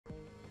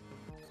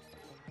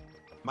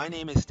My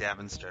name is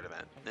Davin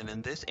Sturdivant, and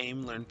in this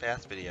Aim Learn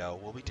Fast video,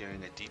 we'll be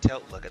doing a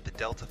detailed look at the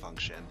delta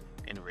function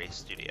in Race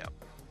Studio.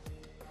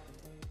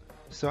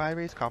 So I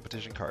race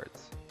competition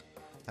cards,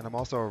 and I'm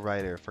also a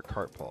writer for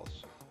Kart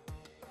Pulse,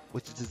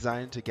 which is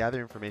designed to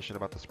gather information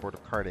about the sport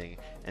of karting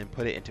and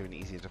put it into an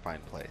easy to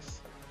find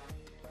place.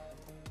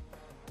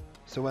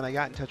 So when I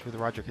got in touch with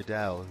Roger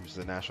Cadell, who's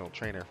the national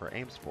trainer for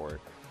AIM Sport,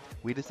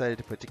 we decided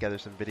to put together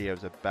some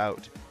videos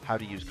about how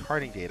to use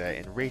karting data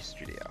in Race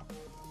Studio.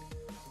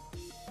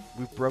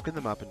 We've broken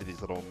them up into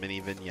these little mini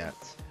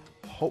vignettes,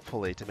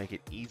 hopefully to make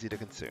it easy to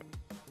consume.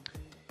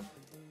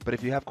 But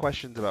if you have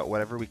questions about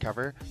whatever we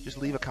cover, just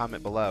leave a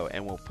comment below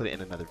and we'll put it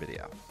in another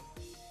video.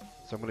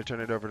 So I'm going to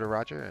turn it over to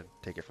Roger and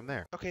take it from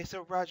there. Okay,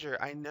 so Roger,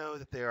 I know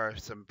that there are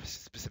some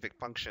specific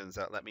functions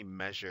that let me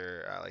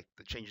measure like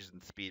the changes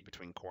in speed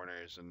between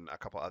corners and a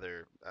couple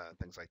other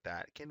things like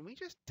that. Can we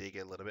just dig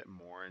a little bit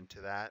more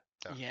into that?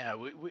 Yeah,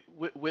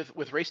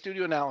 with Race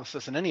Studio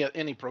Analysis and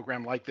any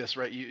program like this,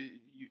 right?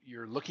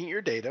 You're looking at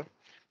your data,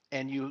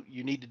 and you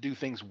need to do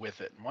things with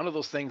it. One of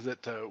those things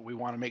that we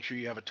want to make sure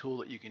you have a tool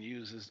that you can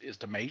use is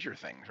to measure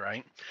things,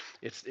 right?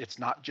 It's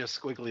not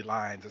just squiggly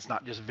lines, it's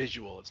not just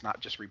visual, it's not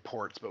just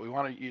reports, but we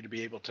want you to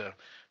be able to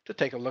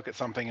take a look at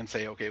something and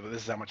say, okay, well,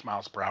 this is how much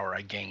miles per hour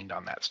I gained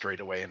on that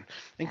straightaway,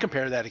 and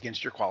compare that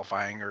against your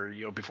qualifying,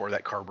 or before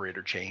that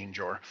carburetor change,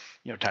 or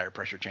tire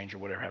pressure change, or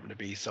whatever it happened to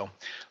be. So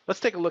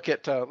let's take a look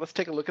at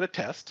a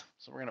test.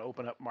 So we're going to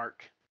open up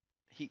Mark's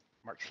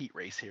heat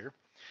race here,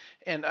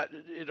 and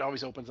it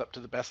always opens up to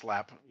the best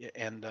lap,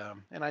 and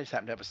I just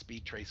happen to have a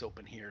speed trace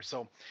open here.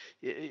 So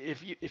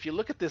if you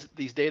look at this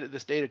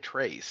data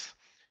trace,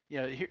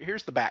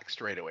 here's the back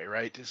straightaway,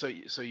 right? So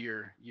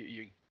you're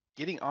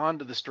getting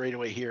onto the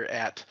straightaway here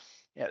at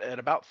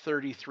about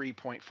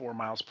 33.4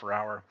 miles per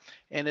hour,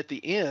 and at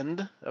the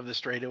end of the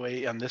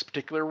straightaway on this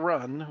particular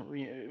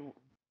run,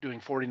 doing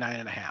 49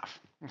 and a half.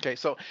 Okay,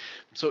 so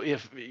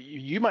if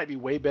you might be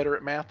way better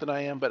at math than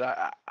I am, but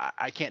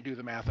I can't do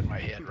the math in my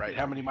head, right?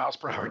 How many miles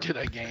per hour did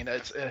I gain?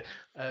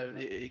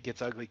 It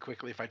gets ugly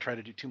quickly if I try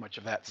to do too much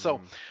of that.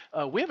 So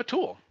we have a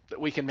tool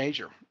that we can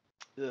measure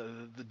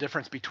the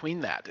difference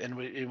between that, and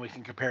we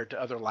can compare it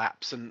to other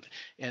laps and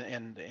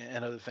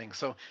other things.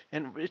 So,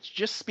 and it's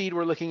just speed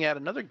we're looking at.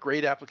 Another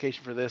great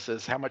application for this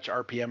is how much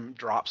RPM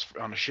drops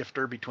on a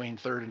shifter between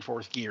third and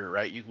fourth gear,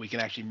 right? We can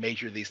actually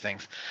measure these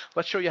things.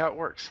 Let's show you how it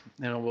works.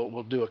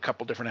 We'll do a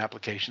couple different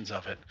applications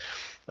of it.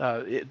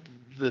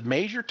 The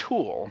measure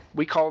tool,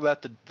 we call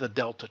that the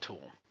delta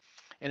tool.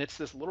 And it's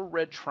this little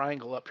red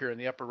triangle up here in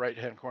the upper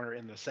right-hand corner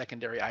in the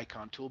secondary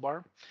icon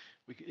toolbar.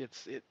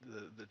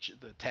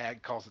 The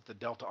tag calls it the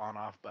delta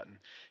on-off button,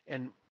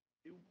 and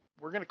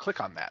we're going to click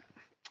on that.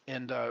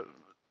 And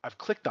I've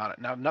clicked on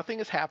it. Now, nothing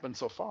has happened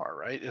so far,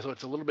 right? So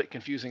it's a little bit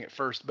confusing at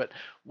first, but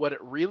what it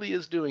really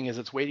is doing is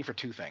it's waiting for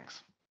two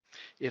things.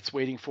 It's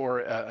waiting for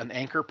an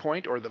anchor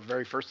point, or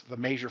the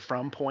measure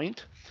from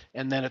point,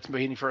 and then it's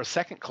waiting for a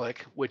second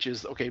click, which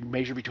is, okay,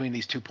 measure between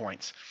these 2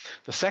 points.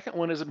 The second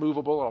one is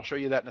movable. I'll show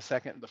you that in a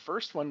second. The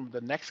first one,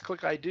 the next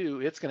click I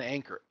do, it's going to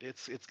anchor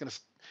it.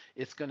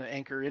 It's going to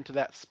anchor into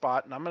that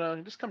spot, and I'm going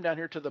to just come down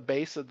here to the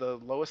base of the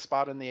lowest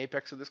spot in the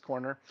apex of this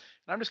corner,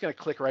 and I'm just going to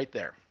click right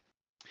there.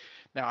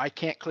 Now I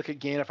can't click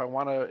again if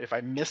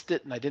I missed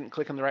it and I didn't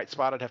click in the right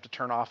spot, I'd have to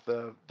turn off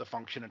the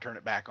function and turn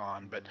it back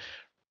on. But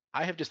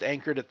I have just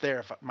anchored it there.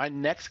 If my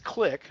next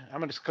click, I'm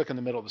going to just click in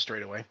the middle of the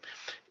straightaway,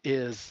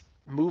 is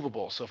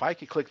movable. So if I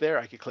could click there,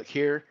 I could click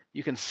here.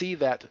 You can see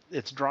that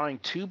it's drawing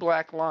two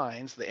black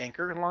lines, the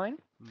anchor line,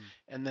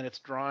 and then it's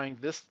drawing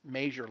this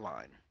measure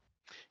line.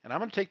 And I'm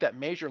going to take that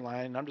measure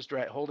line, and I'm just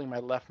holding my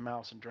left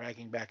mouse and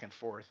dragging back and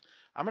forth.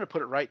 I'm going to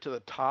put it right to the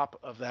top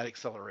of that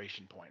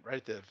acceleration point, right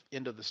at the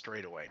end of the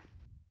straightaway.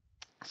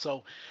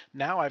 So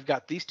now I've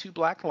got these two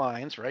black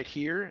lines right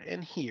here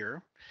and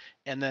here,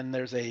 and then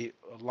there's a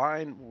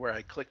line where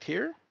I clicked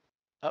here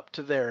up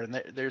to there,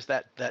 and there's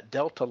that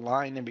delta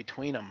line in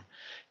between them,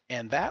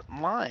 and that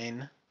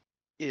line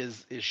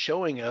is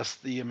showing us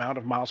the amount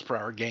of miles per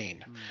hour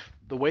gained.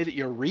 The way that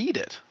you read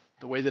it,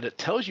 the way that it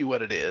tells you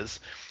what it is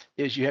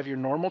you have your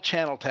normal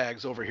channel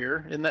tags over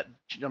here, and that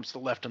jumps to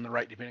the left and the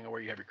right depending on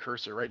where you have your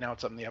cursor. Right now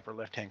it's up in the upper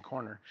left hand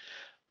corner.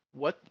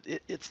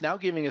 It's now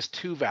giving us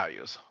two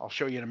values. I'll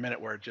show you in a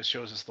minute where it just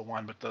shows us the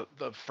one, but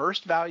the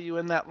first value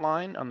in that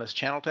line on this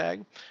channel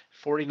tag,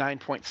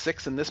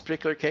 49.6 in this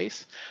particular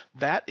case,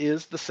 that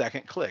is the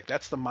second click.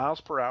 That's the miles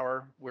per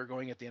hour we're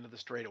going at the end of the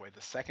straightaway,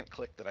 the second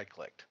click that I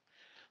clicked.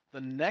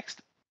 The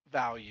next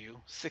value,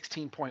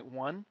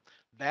 16.1,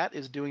 that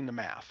is doing the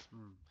math.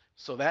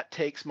 So that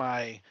takes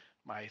my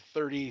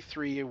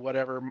 33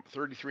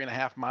 and a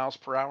half miles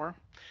per hour,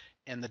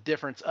 and the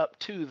difference up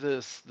to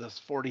this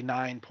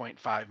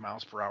 49.5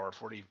 miles per hour,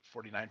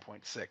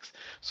 49.6.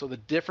 So the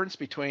difference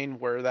between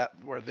where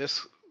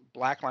this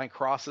black line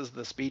crosses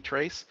the speed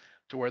trace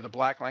to where the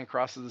black line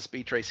crosses the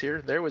speed trace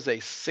here, there was a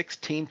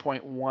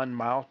 16.1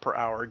 mile per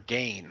hour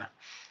gain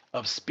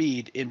of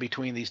speed in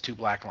between these two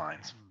black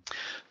lines.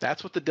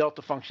 That's what the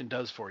delta function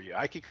does for you.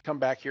 I could come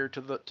back here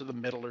to the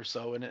middle or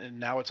so, and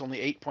now it's only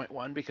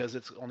 8.1 because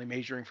it's only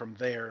measuring from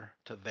there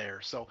to there.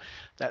 So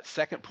that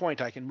second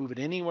point, I can move it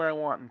anywhere I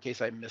want in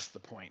case I miss the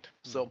point.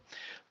 So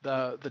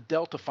the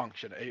delta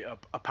function,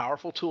 a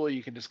powerful tool,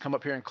 you can just come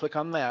up here and click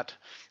on that,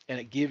 and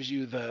it gives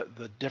you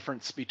the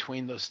difference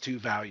between those two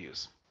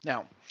values.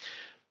 Now,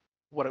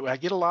 what I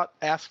get a lot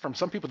asked from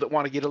some people that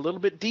want to get a little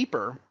bit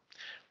deeper,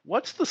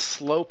 what's the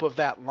slope of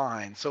that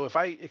line? So if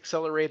I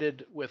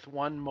accelerated with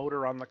one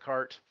motor on the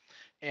cart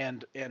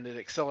and it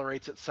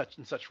accelerates at such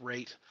and such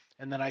rate,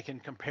 and then I can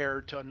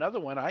compare to another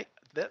one,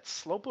 that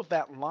slope of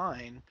that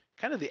line,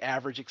 kind of the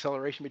average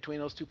acceleration between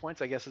those 2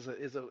 points, I guess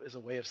is a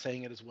way of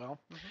saying it as well.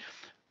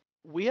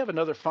 We have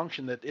another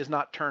function that is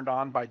not turned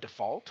on by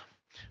default,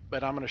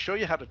 but I'm going to show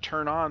you how to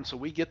turn on so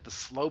we get the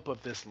slope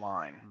of this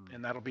line,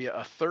 and that'll be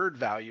a third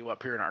value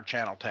up here in our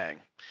channel tag.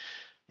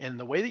 And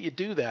the way that you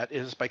do that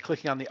is by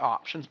clicking on the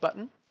options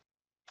button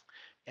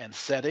and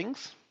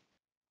settings.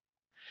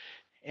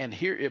 And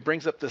here it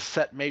brings up the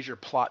set measure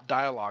plot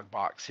dialog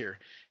box here.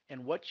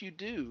 And what you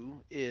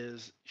do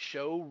is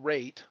show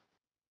rate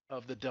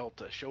of the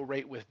delta, show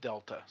rate with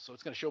delta. So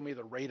it's going to show me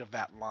the rate of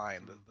that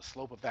line, the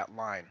slope of that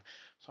line.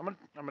 So I'm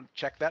going to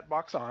check that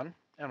box on,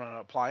 and I'm going to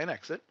apply and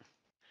exit.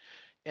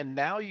 And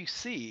now you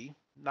see,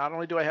 not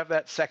only do I have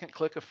that second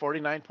click of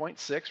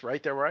 49.6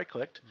 right there where I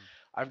clicked,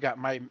 I've got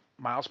my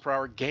miles per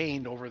hour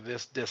gained over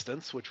this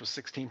distance, which was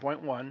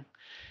 16.1.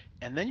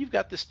 And then you've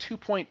got this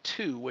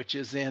 2.2, which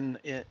is in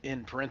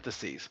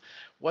parentheses.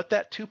 What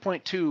that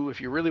 2.2,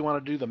 if you really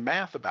want to do the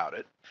math about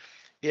it,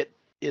 it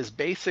is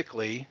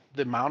basically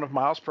the amount of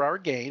miles per hour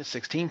gained,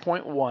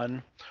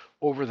 16.1,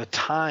 over the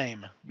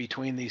time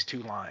between these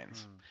two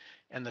lines.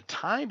 And the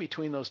time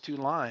between those two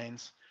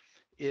lines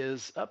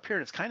is up here,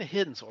 and it's kind of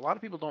hidden, so a lot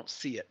of people don't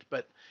see it.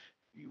 But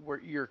where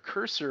your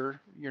cursor,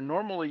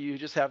 you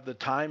just have the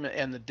time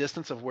and the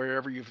distance of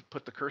wherever you've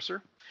put the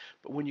cursor.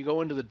 But when you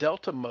go into the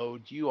delta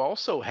mode, you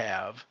also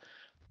have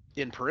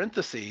in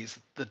parentheses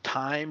the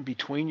time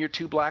between your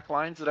two black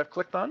lines that I've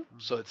clicked on.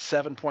 So it's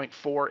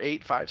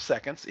 7.485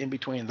 seconds in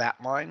between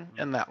that line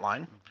and that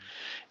line.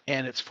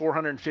 And it's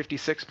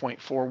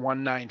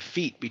 456.419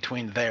 feet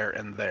between there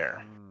and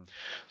there.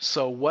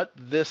 So what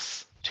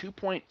this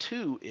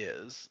 2.2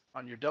 is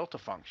on your delta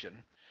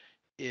function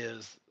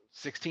is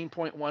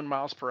 16.1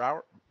 miles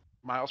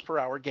per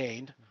hour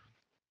gained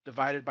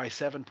divided by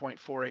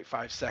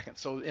 7.485 seconds.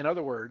 So in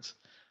other words,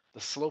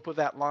 the slope of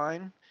that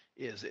line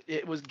is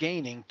it was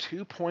gaining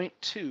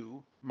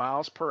 2.2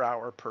 miles per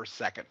hour per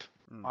second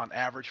on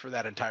average for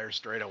that entire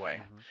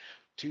straightaway.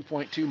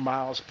 2.2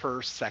 miles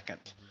per second,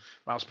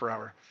 miles per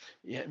hour,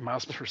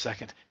 miles per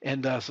second.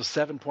 And so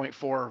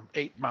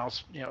 7.48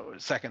 miles,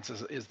 seconds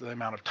is the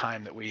amount of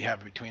time that we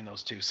have between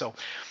those two. So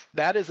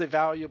that is a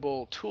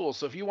valuable tool.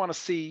 So if you want to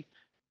see,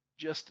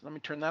 just let me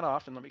turn that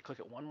off and let me click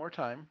it one more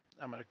time.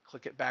 I'm going to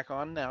click it back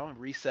on now and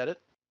reset it.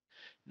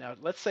 Now,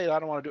 let's say I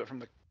don't want to do it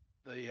from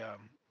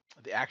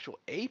the actual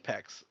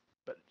apex,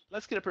 but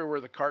let's get up here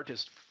where the cart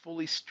is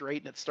fully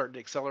straight and it's starting to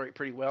accelerate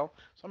pretty well.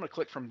 So I'm going to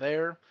click from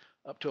there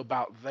up to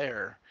about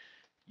there.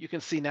 You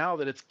can see now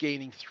that it's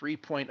gaining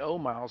 3.0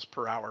 miles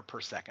per hour per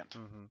second.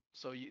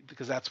 So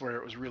because that's where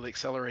it was really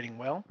accelerating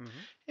well.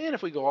 And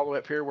if we go all the way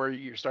up here where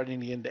you're starting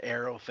to get into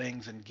aero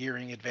things and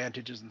gearing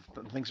advantages and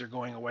things are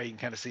going away, you can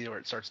kind of see where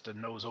it starts to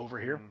nose over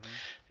here.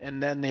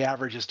 And then the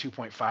average is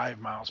 2.5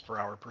 miles per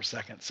hour per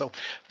second. So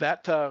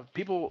that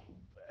people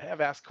have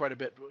asked quite a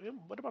bit,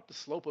 what about the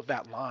slope of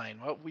that line?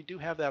 Well, we do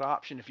have that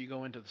option if you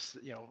go into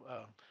the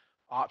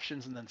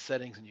options and then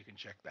settings, and you can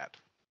check that.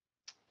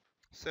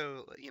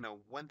 So,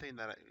 one thing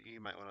that we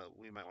might want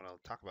to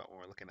talk about when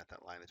we're looking at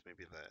that line is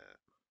maybe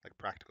the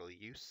practical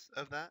use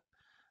of that.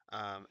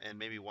 And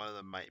maybe one of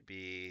them might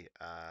be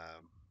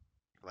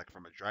like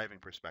from a driving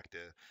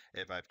perspective,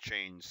 if I've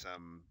changed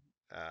some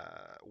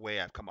way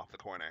I've come off the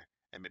corner,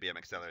 and maybe I'm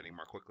accelerating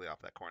more quickly off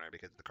that corner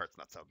because the cart's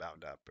not so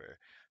bound up or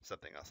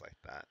something else like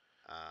that.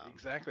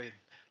 Exactly.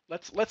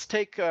 Let's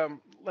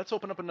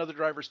open up another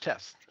driver's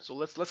test. So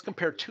let's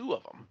compare two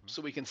of them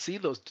so we can see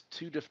those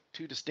two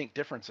distinct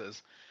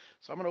differences.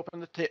 So I'm going to open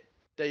the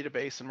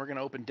database, and we're going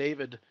to open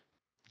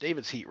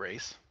David's heat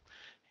race,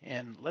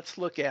 and let's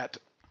look at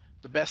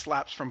the best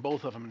laps from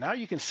both of them. Now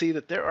you can see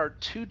that there are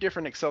two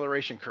different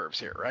acceleration curves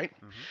here, right?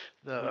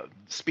 The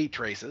speed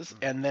traces,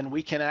 and then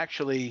we can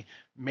actually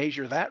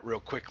measure that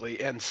real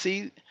quickly and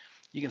see.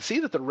 You can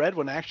see that the red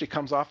one actually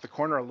comes off the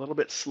corner a little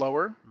bit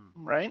slower,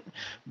 right?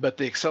 But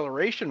the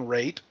acceleration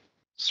rate,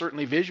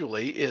 certainly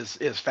visually, is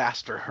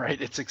faster,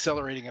 right? It's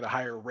accelerating at a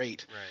higher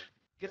rate. Right.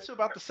 Gets to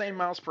about the same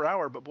miles per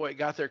hour, but boy, it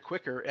got there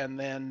quicker and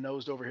then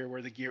nosed over here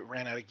where the gear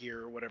ran out of gear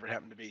or whatever it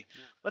happened to be.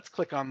 Let's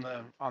click on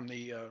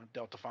the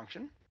delta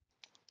function,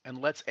 and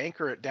let's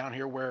anchor it down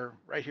here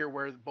right here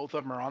where both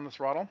of them are on the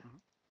throttle,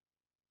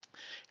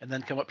 and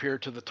then come up here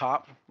to the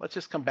top. Let's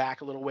just come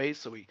back a little ways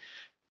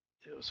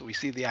so we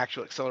see the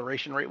actual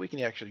acceleration rate. We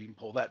can actually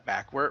pull that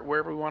back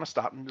wherever we want to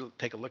stop and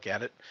take a look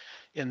at it.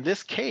 In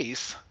this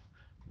case,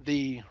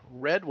 The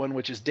red one,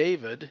 which is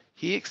David,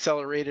 he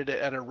accelerated it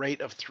at a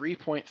rate of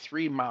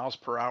 3.3 miles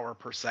per hour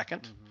per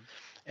second. Mm-hmm.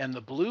 And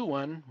the blue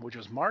one, which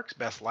was Mark's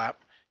best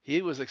lap,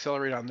 he was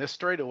accelerating on this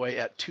straightaway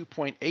at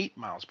 2.8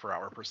 miles per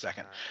hour per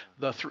second.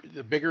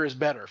 The bigger is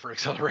better for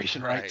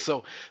acceleration, right?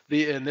 So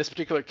in this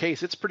particular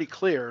case, it's pretty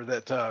clear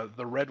that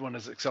the red one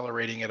is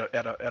accelerating at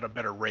a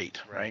better rate,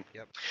 right?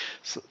 Yep.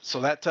 So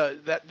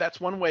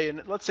that's one way.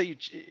 And let's say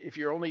if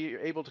you're only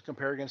able to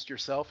compare against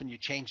yourself and you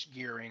change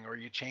gearing or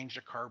you change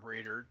the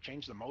carburetor,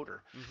 change the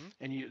motor,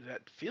 and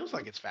that feels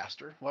like it's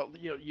faster. Well,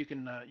 you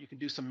can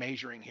do some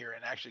measuring here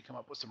and actually come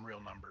up with some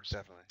real numbers.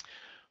 Definitely.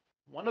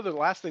 One other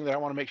last thing that I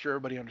want to make sure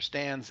everybody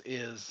understands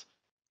is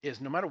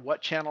no matter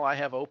what channel I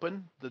have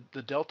open,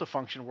 the delta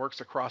function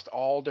works across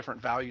all different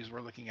values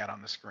we're looking at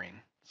on the screen.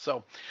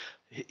 So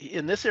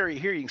in this area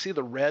here, you can see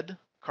the red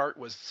cart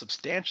was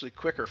substantially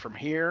quicker from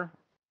here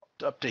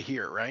up to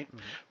here, right?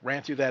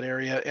 Ran through that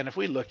area. And if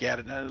we look at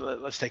it,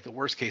 let's take the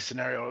worst case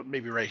scenario,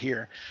 maybe right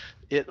here,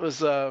 it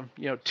was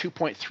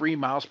 2.3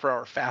 miles per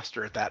hour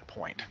faster at that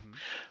point.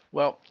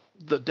 Well,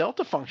 the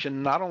delta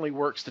function not only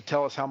works to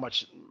tell us how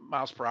much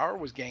miles per hour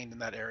was gained in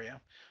that area,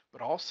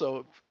 but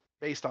also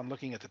based on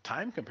looking at the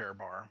time compare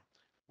bar,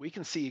 we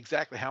can see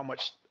exactly how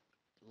much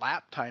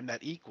lap time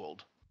that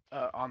equaled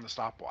on the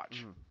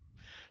stopwatch.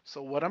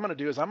 So what I'm going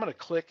to do is I'm going to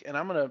click and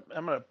I'm going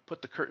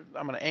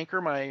to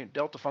anchor my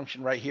delta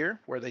function right here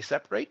where they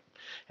separate,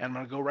 and I'm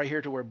going to go right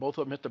here to where both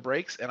of them hit the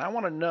brakes, and I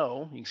want to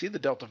know, you can see the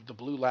delta, the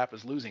blue lap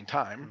is losing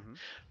time.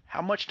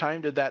 How much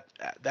time did that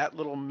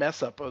little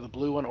mess up of the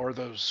blue one or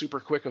the super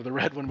quick of the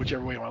red one,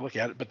 whichever way you want to look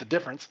at it, but the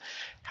difference,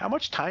 how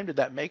much time did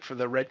that make for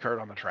the red cart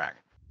on the track?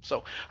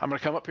 So I'm going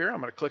to come up here, I'm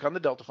going to click on the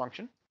delta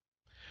function.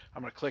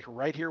 I'm going to click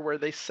right here where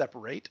they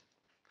separate,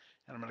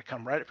 and I'm going to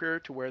come right up here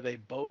to where they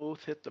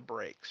both hit the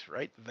brakes,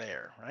 right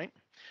there, right?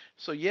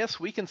 So yes,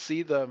 we can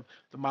see the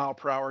mile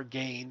per hour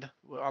gained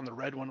on the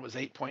red one was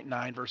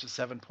 8.9 versus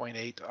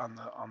 7.8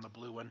 on the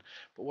blue one.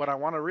 But what I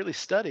want to really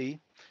study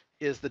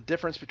is the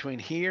difference between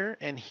here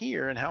and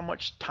how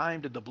much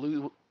time did the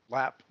blue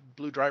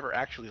driver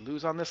actually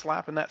lose on this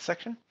lap in that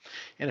section.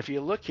 And if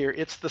you look here,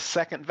 it's the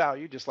second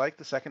value, just like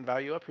the second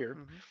value up here.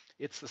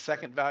 It's the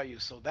second value.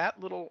 So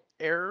that little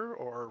error,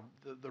 or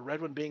the red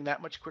one being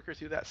that much quicker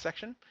through that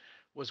section,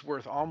 was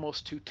worth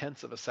almost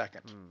 0.2 of a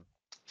second.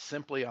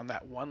 Simply on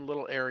that one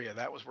little area,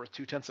 that was worth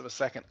 0.2 of a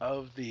second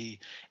of the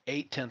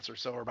 0.8 or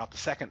so, or about the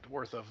second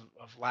worth of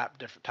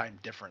lap time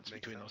difference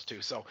between those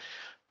two. So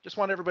just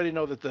want everybody to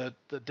know that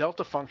the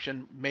delta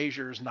function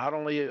measures not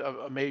only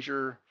a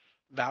measure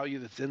value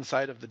that's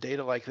inside of the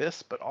data like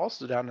this, but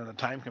also down in the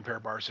time compare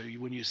bar. So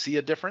when you see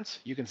a difference,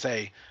 you can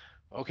say,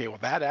 okay, well,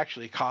 that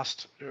actually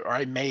cost, or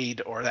I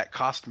made, or that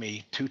cost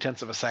me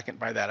 0.2 of a second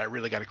by that. I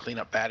really got to clean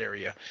up that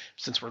area,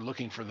 since we're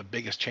looking for the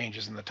biggest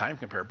changes in the time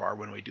compare bar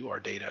when we do our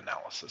data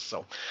analysis.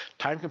 So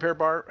time compare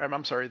bar,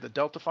 the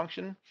delta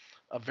function,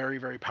 a very,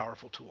 very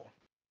powerful tool.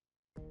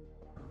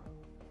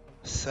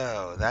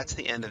 So that's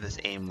the end of this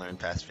AIM Learn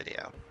Fast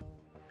video.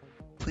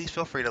 Please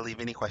feel free to leave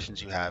any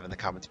questions you have in the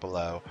comments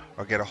below,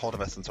 or get a hold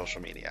of us on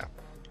social media.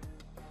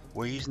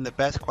 We're using the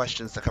best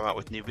questions to come out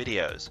with new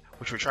videos,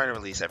 which we're trying to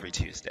release every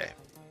Tuesday.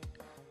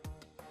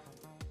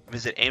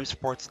 Visit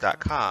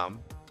aimsports.com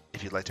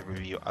if you'd like to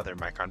review other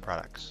Micron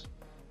products.